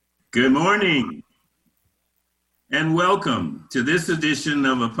Good morning and welcome to this edition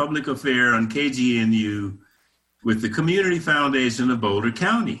of A Public Affair on KGNU with the Community Foundation of Boulder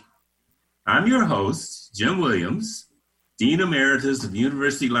County. I'm your host, Jim Williams, Dean Emeritus of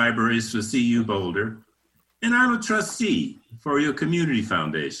University Libraries for CU Boulder, and I'm a trustee for your Community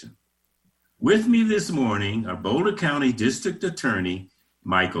Foundation. With me this morning are Boulder County District Attorney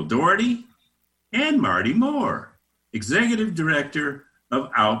Michael Dougherty and Mardi Moore, Executive Director of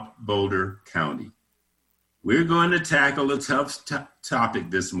Out Boulder County. We're going to tackle a tough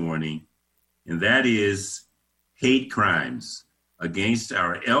topic this morning, and that is hate crimes against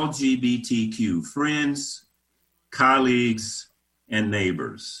our LGBTQ friends, colleagues, and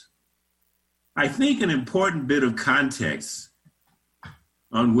neighbors. I think an important bit of context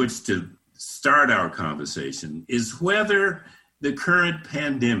on which to start our conversation is whether the current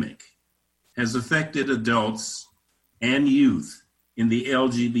pandemic has affected adults and youth in the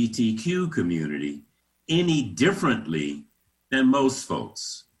LGBTQ community any differently than most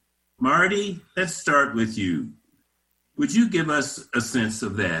folks. Mardi, let's start with you. Would you give us a sense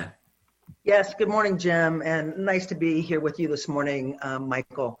of that? Yes, good morning, Jim, and nice to be here with you this morning,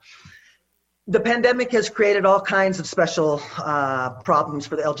 Michael. The pandemic has created all kinds of special problems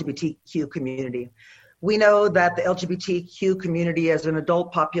for the LGBTQ community. We know that the LGBTQ community as an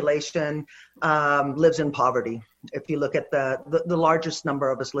adult population lives in poverty. If you look at the largest number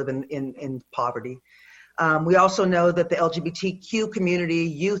of us live in poverty. We also know that the LGBTQ community,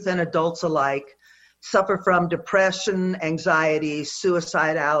 youth and adults alike, suffer from depression, anxiety,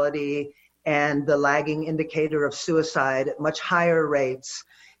 suicidality, and the lagging indicator of suicide at much higher rates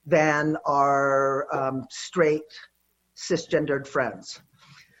than our straight, cisgendered friends.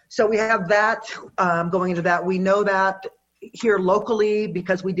 So we have that going into that. We know that here locally,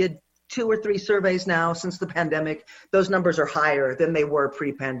 because we did 2 or 3 surveys now since the pandemic, those numbers are higher than they were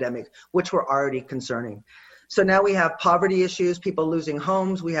pre-pandemic, which were already concerning. So now we have poverty issues, people losing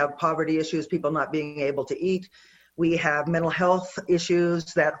homes. We have poverty issues, people not being able to eat. We have mental health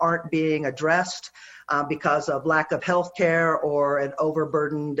issues that aren't being addressed because of lack of health care or an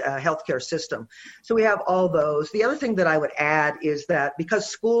overburdened healthcare system. So we have all those. The other thing that I would add is that because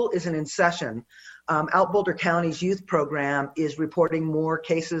school isn't in session, Out Boulder County's youth program is reporting more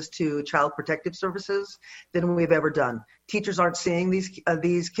cases to Child Protective Services than we've ever done. Teachers aren't seeing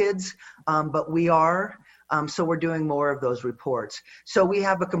these kids, but we are. So we're doing more of those reports. So we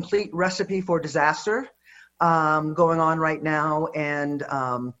have a complete recipe for disaster going on right now, and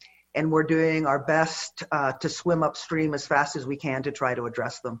we're doing our best to swim upstream as fast as we can to try to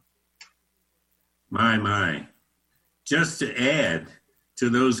address them. My. Just to add to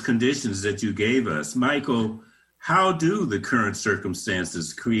those conditions that you gave us, Michael, how do the current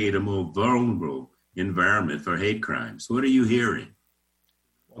circumstances create a more vulnerable environment for hate crimes? What are you hearing?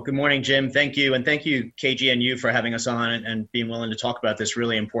 Well, good morning, Jim. Thank you. And thank you, KGNU, for having us on and being willing to talk about this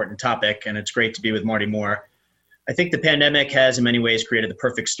really important topic. And it's great to be with Mardi Moore. I think the pandemic has in many ways created the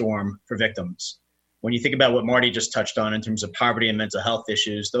perfect storm for victims. When you think about what Mardi just touched on in terms of poverty and mental health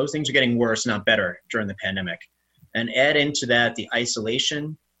issues, those things are getting worse, not better, during the pandemic. And add into that the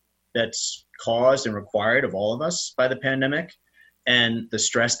isolation that's caused and required of all of us by the pandemic and the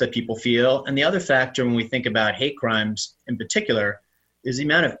stress that people feel. And the other factor when we think about hate crimes in particular is the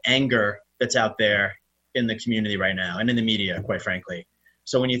amount of anger that's out there in the community right now and in the media, quite frankly.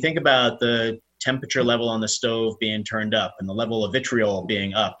 So when you think about the temperature level on the stove being turned up and the level of vitriol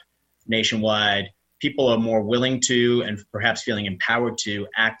being up nationwide, people are more willing to and perhaps feeling empowered to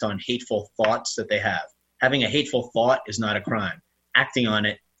act on hateful thoughts that they have. Having a hateful thought is not a crime. Acting on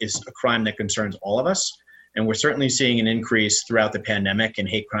it is a crime that concerns all of us. And we're certainly seeing an increase throughout the pandemic in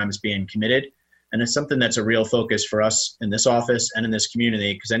hate crimes being committed. And it's something that's a real focus for us in this office and in this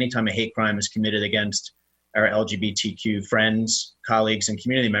community, because anytime a hate crime is committed against our LGBTQ friends, colleagues, and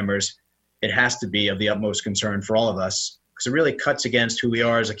community members, it has to be of the utmost concern for all of us, because it really cuts against who we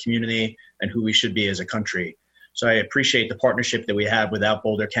are as a community and who we should be as a country. So I appreciate the partnership that we have with Out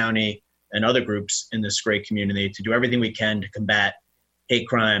Boulder County and other groups in this great community to do everything we can to combat hate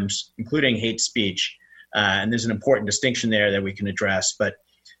crimes, including hate speech. And there's an important distinction there that we can address. But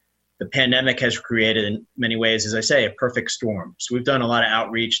the pandemic has created, in many ways, as I say, a perfect storm. So we've done a lot of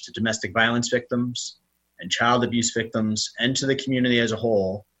outreach to domestic violence victims and child abuse victims and to the community as a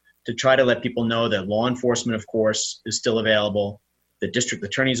whole to try to let people know that law enforcement, of course, is still available. The district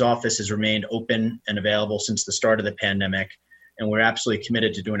attorney's office has remained open and available since the start of the pandemic. And we're absolutely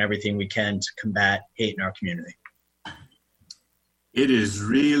committed to doing everything we can to combat hate in our community. It is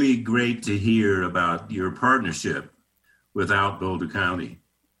really great to hear about your partnership with Out Boulder County.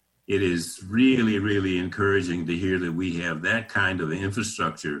 It is really, really encouraging to hear that we have that kind of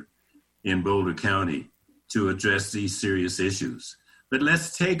infrastructure in Boulder County to address these serious issues. But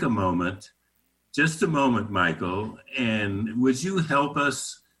let's take a moment, just a moment, Michael, and would you help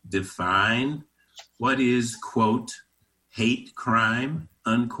us define what is, quote, hate crime,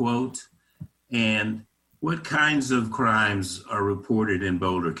 unquote, and what kinds of crimes are reported in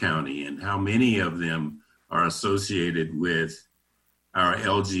Boulder County and how many of them are associated with our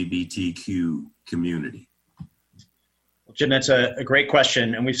LGBTQ community? Jim, that's a great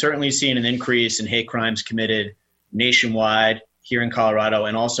question. And we've certainly seen an increase in hate crimes committed nationwide here in Colorado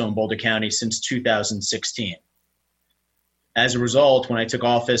and also in Boulder County since 2016. As a result, when I took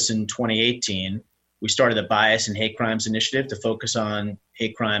office in 2018, we started the Bias and Hate Crimes Initiative to focus on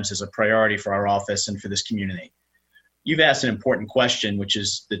hate crimes as a priority for our office and for this community. You've asked an important question, which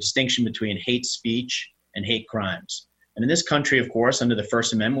is the distinction between hate speech and hate crimes. And in this country, of course, under the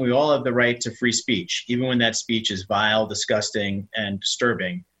First Amendment, we all have the right to free speech, even when that speech is vile, disgusting, and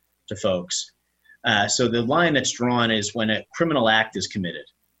disturbing to folks. So the line that's drawn is when a criminal act is committed,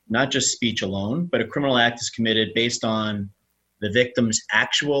 not just speech alone, but a criminal act is committed based on the victim's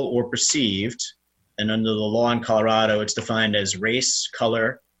actual or perceived, and under the law in Colorado, it's defined as race,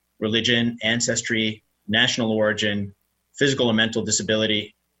 color, religion, ancestry, national origin, physical or mental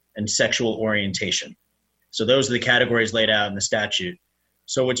disability, and sexual orientation. So those are the categories laid out in the statute.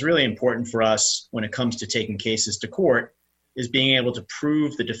 So what's really important for us when it comes to taking cases to court is being able to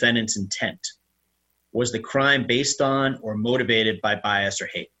prove the defendant's intent. Was the crime based on or motivated by bias or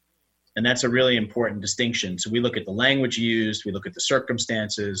hate? And that's a really important distinction. So we look at the language used, we look at the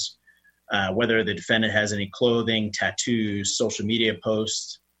circumstances, whether the defendant has any clothing, tattoos, social media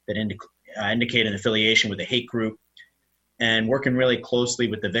posts that indicate an affiliation with a hate group, and working really closely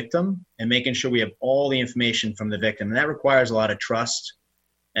with the victim and making sure we have all the information from the victim. And that requires a lot of trust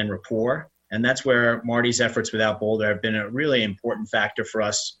and rapport. And that's where Mardi's efforts with Out Boulder have been a really important factor for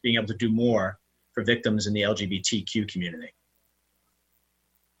us being able to do more for victims in the LGBTQ community.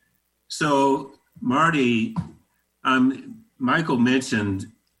 So, Mardi, Michael mentioned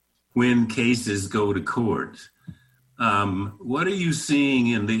when cases go to court. What are you seeing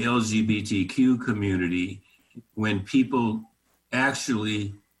in the LGBTQ community when people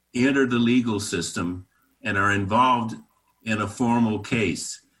actually enter the legal system and are involved in a formal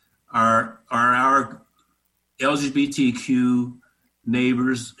case? Are our LGBTQ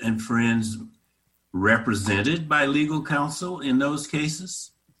neighbors and friends represented by legal counsel in those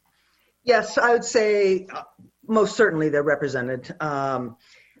cases? Yes, I would say most certainly they're represented.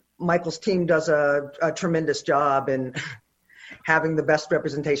 Michael's team does a tremendous job in having the best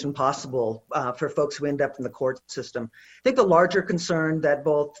representation possible for folks who end up in the court system. I think the larger concern that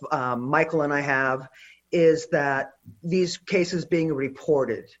both Michael and I have is that these cases being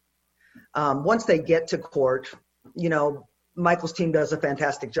reported, once they get to court, Michael's team does a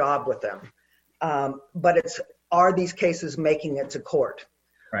fantastic job with them. But are these cases making it to court?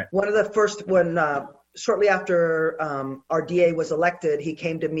 Right. One of the first, shortly after our DA was elected, he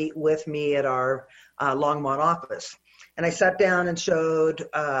came to meet with me at our Longmont office. And I sat down and showed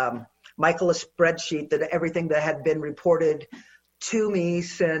Michael a spreadsheet that everything that had been reported to me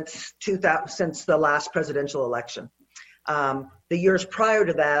since the last presidential election. The years prior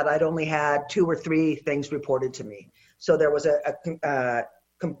to that, I'd only had 2 or 3 things reported to me. So there was a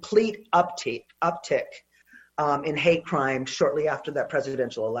complete uptick in hate crime shortly after that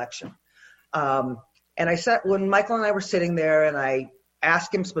presidential election. And when Michael and I were sitting there, and I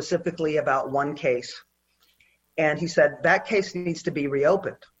asked him specifically about one case, and he said, that case needs to be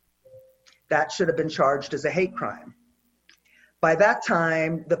reopened. That should have been charged as a hate crime. By that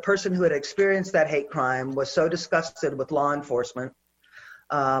time, the person who had experienced that hate crime was so disgusted with law enforcement,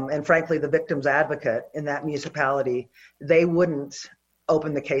 and frankly, the victim's advocate in that municipality, they wouldn't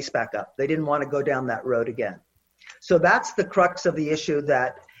open the case back up. They didn't want to go down that road again. So that's the crux of the issue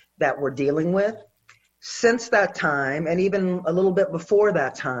that we're dealing with. Since that time, and even a little bit before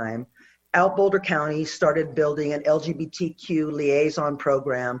that time, Out Boulder County started building an LGBTQ liaison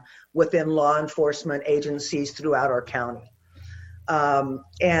program within law enforcement agencies throughout our county.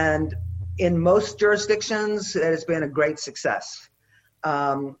 And in most jurisdictions, it has been a great success.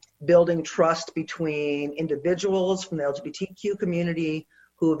 Building trust between individuals from the LGBTQ community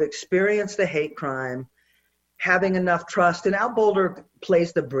who have experienced a hate crime, having enough trust. And Out Boulder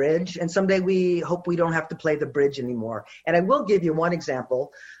plays the bridge, and someday we hope we don't have to play the bridge anymore. And I will give you one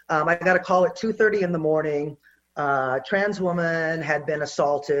example. I got a call at 2:30 in the morning. A trans woman had been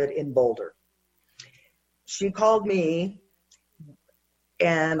assaulted in Boulder. She called me,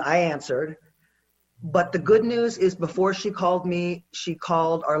 and I answered. But the good news is before she called me, she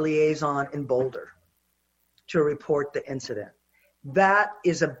called our liaison in Boulder to report the incident. That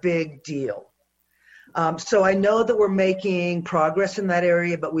is a big deal. So I know that we're making progress in that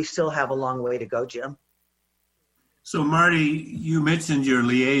area, but we still have a long way to go, Jim. So Marty, you mentioned your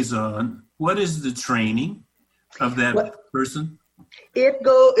liaison. What is the training of that person? It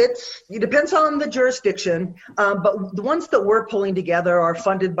depends on the jurisdiction, but the ones that we're pulling together are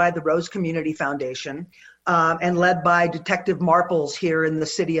funded by the Rose Community Foundation and led by Detective Marples here in the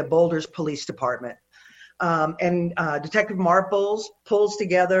city of Boulder's Police Department. Detective Marples pulls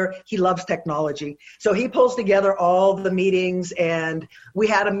together, he loves technology, so he pulls together all the meetings, and we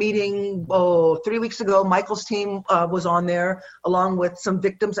had a meeting 3 weeks ago. Michael's team was on there along with some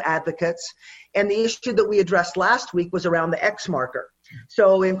victims advocates, and the issue that we addressed last week was around the X marker.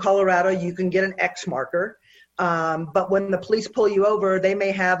 So in Colorado, you can get an X marker, but when the police pull you over, they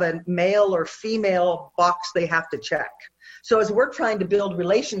may have a male or female box they have to check. So as we're trying to build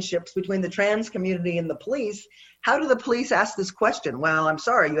relationships between the trans community and the police, how do the police ask this question? Well, I'm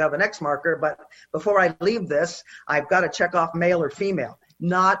sorry, you have an X marker, but before I leave this, I've got to check off male or female.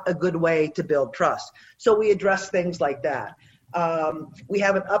 Not a good way to build trust. So we address things like that. We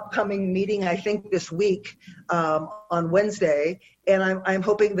have an upcoming meeting, I think this week on Wednesday, and I'm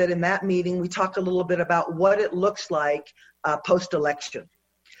hoping that in that meeting we talk a little bit about what it looks like post-election.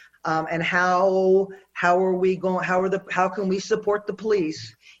 And how can we support the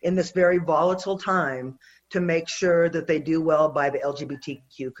police in this very volatile time to make sure that they do well by the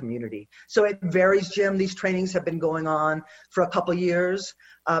LGBTQ community? So it varies, Jim. These trainings have been going on for a couple years.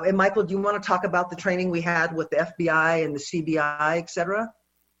 And Michael, do you want to talk about the training we had with the FBI and the CBI, et cetera?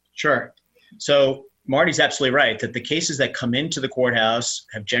 Sure. So Marty's absolutely right that the cases that come into the courthouse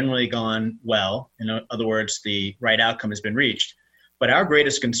have generally gone well. In other words, the right outcome has been reached. But our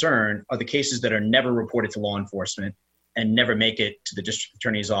greatest concern are the cases that are never reported to law enforcement and never make it to the district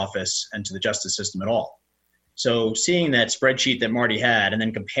attorney's office and to the justice system at all. So seeing that spreadsheet that Marty had and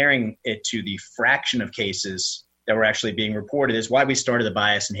then comparing it to the fraction of cases that were actually being reported is why we started the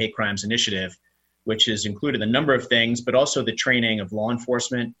Bias and Hate Crimes Initiative, which has included a number of things, but also the training of law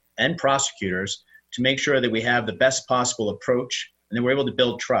enforcement and prosecutors to make sure that we have the best possible approach and that we're able to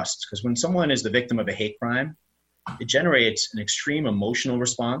build trust. Because when someone is the victim of a hate crime, it generates an extreme emotional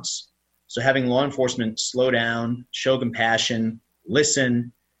response. So having law enforcement slow down, show compassion,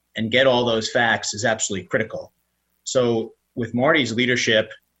 listen, and get all those facts is absolutely critical. So with Marty's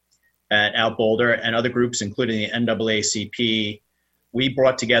leadership at Out Boulder and other groups, including the NAACP, we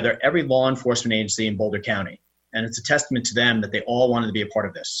brought together every law enforcement agency in Boulder County. And it's a testament to them that they all wanted to be a part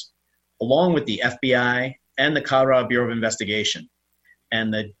of this, along with the FBI and the Colorado Bureau of Investigation.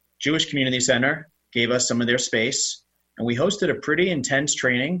 And the Jewish Community Center gave us some of their space, and we hosted a pretty intense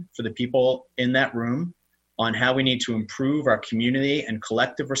training for the people in that room on how we need to improve our community and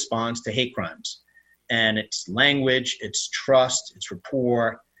collective response to hate crimes. And it's language, it's trust, it's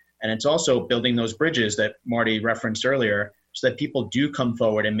rapport, and it's also building those bridges that Marty referenced earlier so that people do come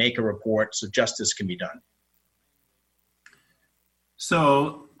forward and make a report so justice can be done.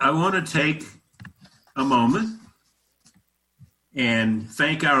 So I want to take a moment and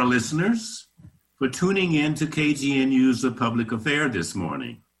thank our listeners for tuning in to KGNU's The Public Affair this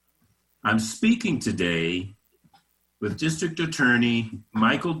morning. I'm speaking today with District Attorney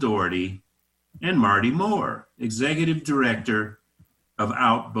Michael Dougherty and Marty Moore, Executive Director of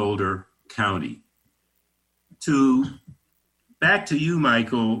Out Boulder County. Back to you,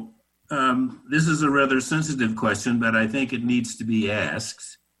 Michael. This is a rather sensitive question, but I think it needs to be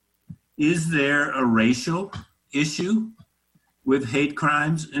asked. Is there a racial issue with hate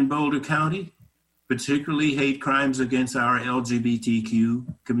crimes in Boulder County, particularly hate crimes against our LGBTQ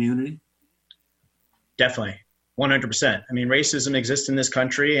community? Definitely, 100%. I mean, racism exists in this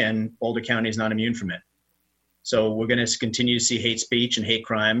country and Boulder County is not immune from it. So we're going to continue to see hate speech and hate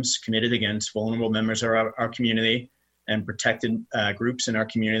crimes committed against vulnerable members of our community and protected groups in our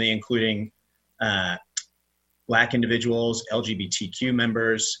community, including Black individuals, LGBTQ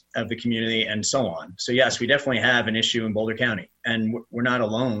members of the community, and so on. So yes, we definitely have an issue in Boulder County, and we're not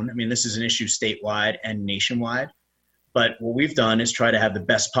alone. I mean, this is an issue statewide and nationwide, but what we've done is try to have the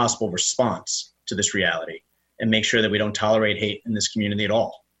best possible response to this reality and make sure that we don't tolerate hate in this community at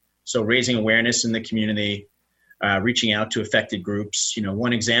all. So raising awareness in the community, reaching out to affected groups. You know,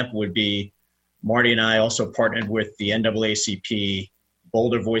 one example would be Marty and I also partnered with the NAACP,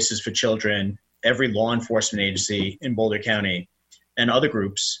 Boulder Voices for Children, every law enforcement agency in Boulder County, and other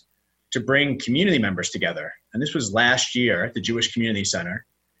groups to bring community members together. And this was last year at the Jewish Community Center.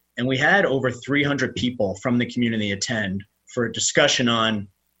 And we had over 300 people from the community attend for a discussion on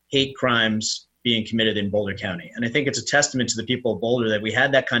hate crimes being committed in Boulder County. And I think it's a testament to the people of Boulder that we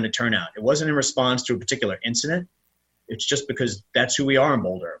had that kind of turnout. It wasn't in response to a particular incident. It's just because that's who we are in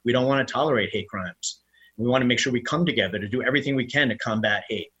Boulder. We don't want to tolerate hate crimes. We want to make sure we come together to do everything we can to combat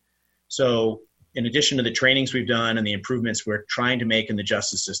hate. So in addition to the trainings we've done and the improvements we're trying to make in the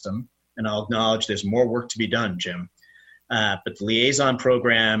justice system, and I'll acknowledge there's more work to be done, Jim, but the liaison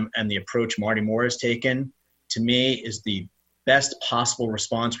program and the approach Mardi Moore has taken, to me, is the best possible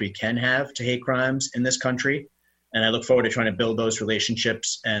response we can have to hate crimes in this country. And I look forward to trying to build those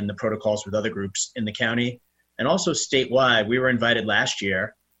relationships and the protocols with other groups in the county. And also statewide, we were invited last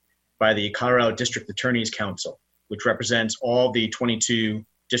year by the Colorado District Attorney's Council, which represents all the 22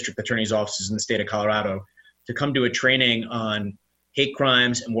 district attorney's offices in the state of Colorado, to come to a training on hate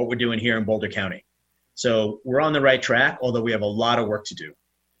crimes and what we're doing here in Boulder County. So we're on the right track, although we have a lot of work to do.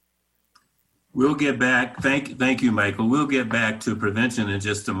 We'll get back. Thank you, Michael. We'll get back to prevention in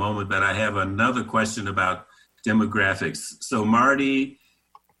just a moment, but I have another question about demographics. So Mardi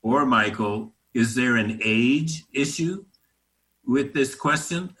or Michael, is there an age issue with this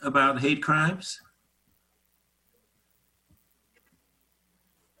question about hate crimes?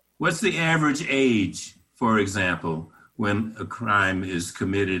 What's the average age, for example, when a crime is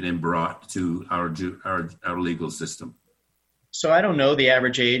committed and brought to our legal system? So I don't know the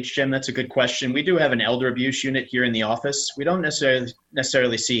average age, Jim. That's a good question. We do have an elder abuse unit here in the office. We don't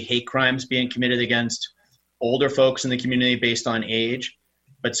necessarily see hate crimes being committed against older folks in the community based on age,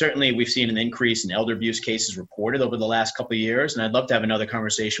 but certainly we've seen an increase in elder abuse cases reported over the last couple of years, and I'd love to have another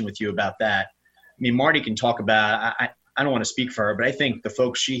conversation with you about that. I mean, Mardi can talk about, I don't want to speak for her, but I think the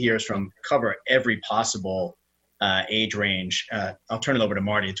folks she hears from cover every possible age range. I'll turn it over to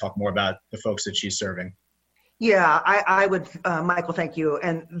Mardi to talk more about the folks that she's serving. Yeah, I would, Michael, thank you.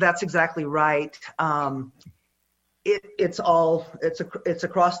 And that's exactly right. It's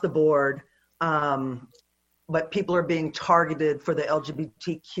across the board, but people are being targeted for the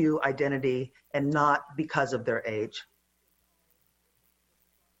LGBTQ identity and not because of their age.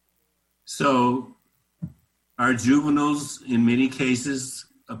 So are juveniles in many cases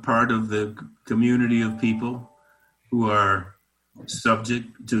a part of the community of people who are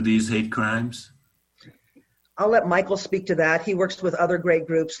subject to these hate crimes? I'll let Michael speak to that. He works with other great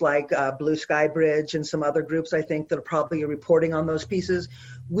groups like Blue Sky Bridge and some other groups, I think, that are probably reporting on those pieces.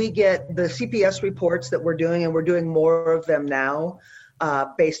 We get the CPS reports that we're doing, and we're doing more of them now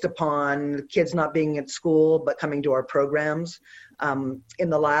based upon kids not being at school but coming to our programs. In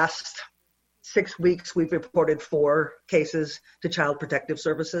the last 6 weeks, we've reported 4 cases to Child Protective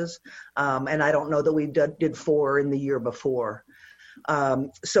Services, and I don't know that we did 4 in the year before.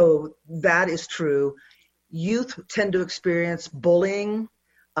 So that is true. Youth tend to experience bullying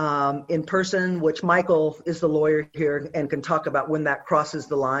in person, which Michael is the lawyer here and can talk about when that crosses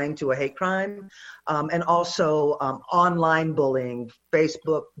the line to a hate crime, and also online bullying,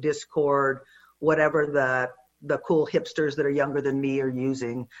 Facebook, Discord, whatever the cool hipsters that are younger than me are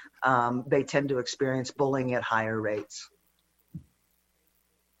using, they tend to experience bullying at higher rates.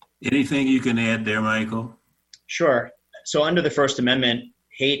 Anything you can add there, Michael? Sure. So under the First Amendment,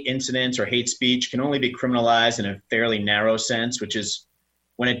 hate incidents or hate speech can only be criminalized in a fairly narrow sense, which is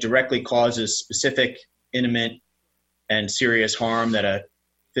when it directly causes specific, intimate, and serious harm that a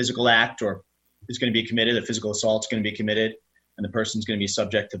physical act or is going to be committed, a physical assault is going to be committed, and the person's going to be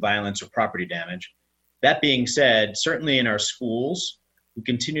subject to violence or property damage. That being said, certainly in our schools, we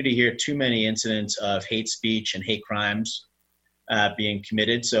continue to hear too many incidents of hate speech and hate crimes being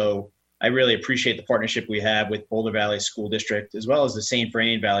committed. So I really appreciate the partnership we have with Boulder Valley School District, as well as the St.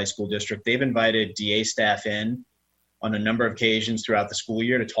 Vrain Valley School District. They've invited DA staff in on a number of occasions throughout the school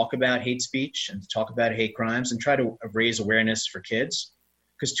year to talk about hate speech and to talk about hate crimes and try to raise awareness for kids.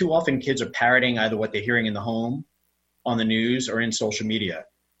 Because too often kids are parroting either what they're hearing in the home, on the news, or in social media.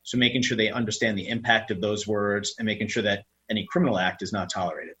 So making sure they understand the impact of those words and making sure that any criminal act is not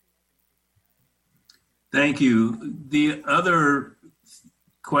tolerated. Thank you. The other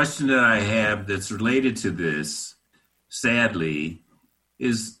question that I have that's related to this, sadly,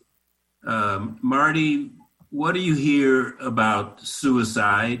 is Mardi, what do you hear about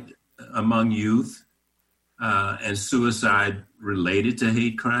suicide among youth and suicide related to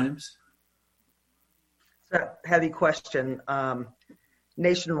hate crimes? It's a heavy question.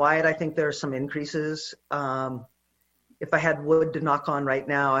 Nationwide, I think there are some increases. If I had wood to knock on right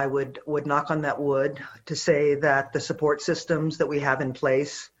now, I would knock on that wood to say that the support systems that we have in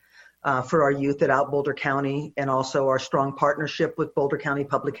place for our youth at Boulder County, and also our strong partnership with Boulder County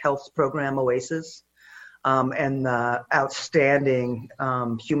Public Health Program, OASIS, and the outstanding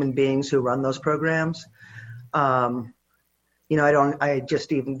human beings who run those programs. The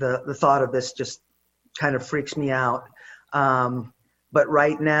thought of this just kind of freaks me out. But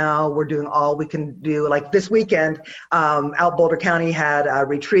right now we're doing all we can do. Like this weekend, out Boulder County had a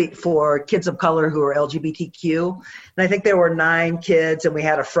retreat for kids of color who are LGBTQ. And I think there were 9 kids, and we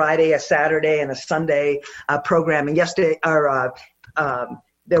had a Friday, a Saturday, and a Sunday program. And yesterday,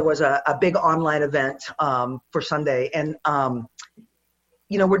 there was a big online event for Sunday. And,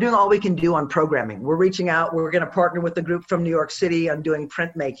 we're doing all we can do on programming. We're reaching out. We're going to partner with the group from New York City on doing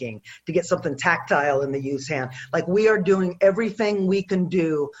printmaking to get something tactile in the youth's hand. Like, we are doing everything we can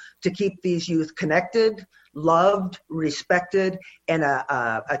do to keep these youth connected, loved, respected, and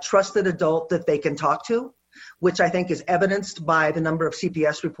a trusted adult that they can talk to, which I think is evidenced by the number of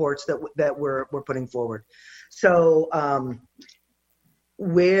CPS reports that we're putting forward. So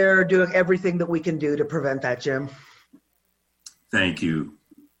we're doing everything that we can do to prevent that, Jim. Thank you.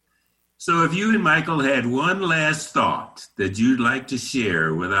 So if you and Michael had one last thought that you'd like to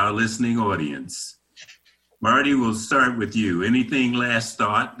share with our listening audience, Mardi, we'll start with you. Anything last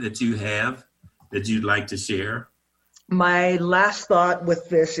thought that you have that you'd like to share? My last thought with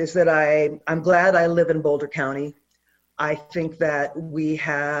this is that I'm glad I live in Boulder County. I think that we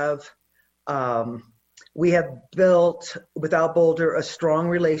have built, without Boulder, a strong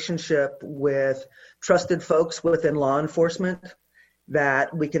relationship with trusted folks within law enforcement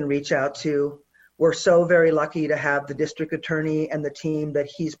that we can reach out to. We're so very lucky to have the district attorney and the team that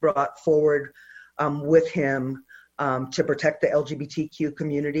he's brought forward with him to protect the LGBTQ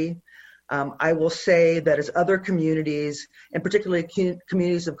community. I will say that as other communities, and particularly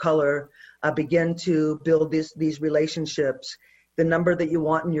communities of color, begin to build these relationships, the number that you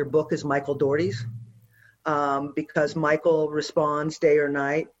want in your book is Michael Dougherty's, because Michael responds day or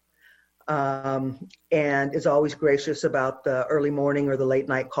night. And is always gracious about the early morning or the late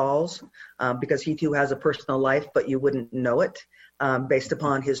night calls, because he too has a personal life, but you wouldn't know it based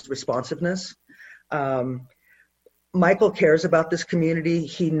upon his responsiveness. Michael cares about this community.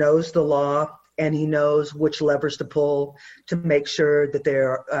 He knows the law, and he knows which levers to pull to make sure that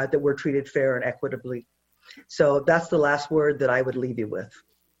that we're treated fair and equitably. So that's the last word that I would leave you with.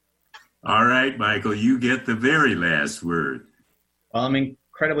 All right, Michael, you get the very last word. Well, I'm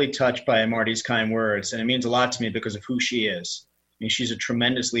incredibly touched by Mardi's kind words, and it means a lot to me because of who she is. I mean, she's a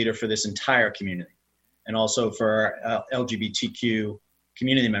tremendous leader for this entire community, and also for LGBTQ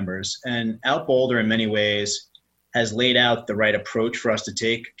community members. And Out Boulder, in many ways, has laid out the right approach for us to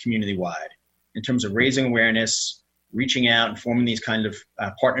take community-wide in terms of raising awareness, reaching out and forming these kind of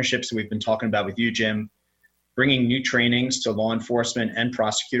partnerships that we've been talking about with you, Jim, bringing new trainings to law enforcement and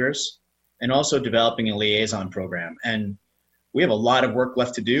prosecutors, and also developing a liaison program. And we have a lot of work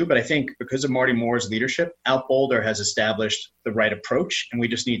left to do, but I think because of Mardi Moore's leadership, Out Boulder has established the right approach, and we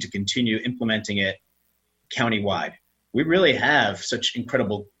just need to continue implementing it countywide. We really have such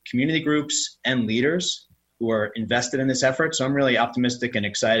incredible community groups and leaders who are invested in this effort, so I'm really optimistic and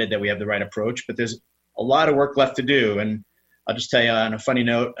excited that we have the right approach, but there's a lot of work left to do. And I'll just tell you on a funny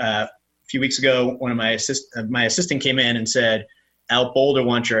note, a few weeks ago, one of my assistant came in and said, Out Boulder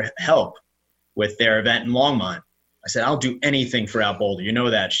wants your help with their event in Longmont. I said, I'll do anything for Out Boulder. You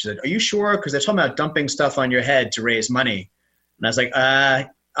know that. She said, are you sure? Because they're talking about dumping stuff on your head to raise money. And I was like,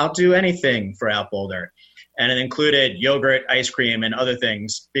 I'll do anything for Out Boulder. And it included yogurt, ice cream, and other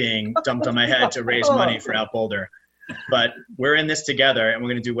things being dumped on my head to raise money for Out Boulder. But we're in this together, and we're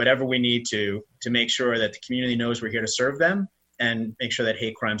going to do whatever we need to make sure that the community knows we're here to serve them and make sure that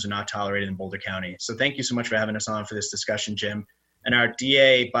hate crimes are not tolerated in Boulder County. So thank you so much for having us on for this discussion, Jim. And our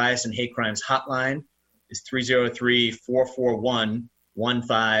DA Bias and Hate Crimes hotline is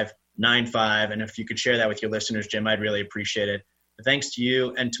 303-441-1595. And if you could share that with your listeners, Jim, I'd really appreciate it. But thanks to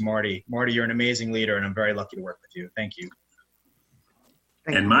you and to Mardi. Mardi, you're an amazing leader, and I'm very lucky to work with you. Thank you.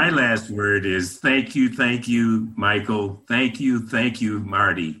 And my last word is thank you, Michael. Thank you,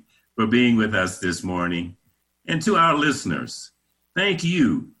 Mardi, for being with us this morning. And to our listeners, thank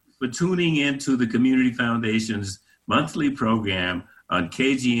you for tuning into the Community Foundation's monthly program on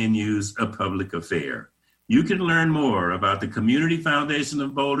KGNU's A Public Affair. You can learn more about the Community Foundation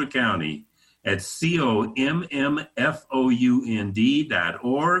of Boulder County at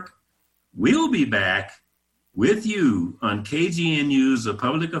commfound.org. We'll be back with you on KGNU's A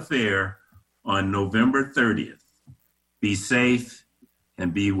Public Affair on November 30th. Be safe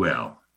and be well.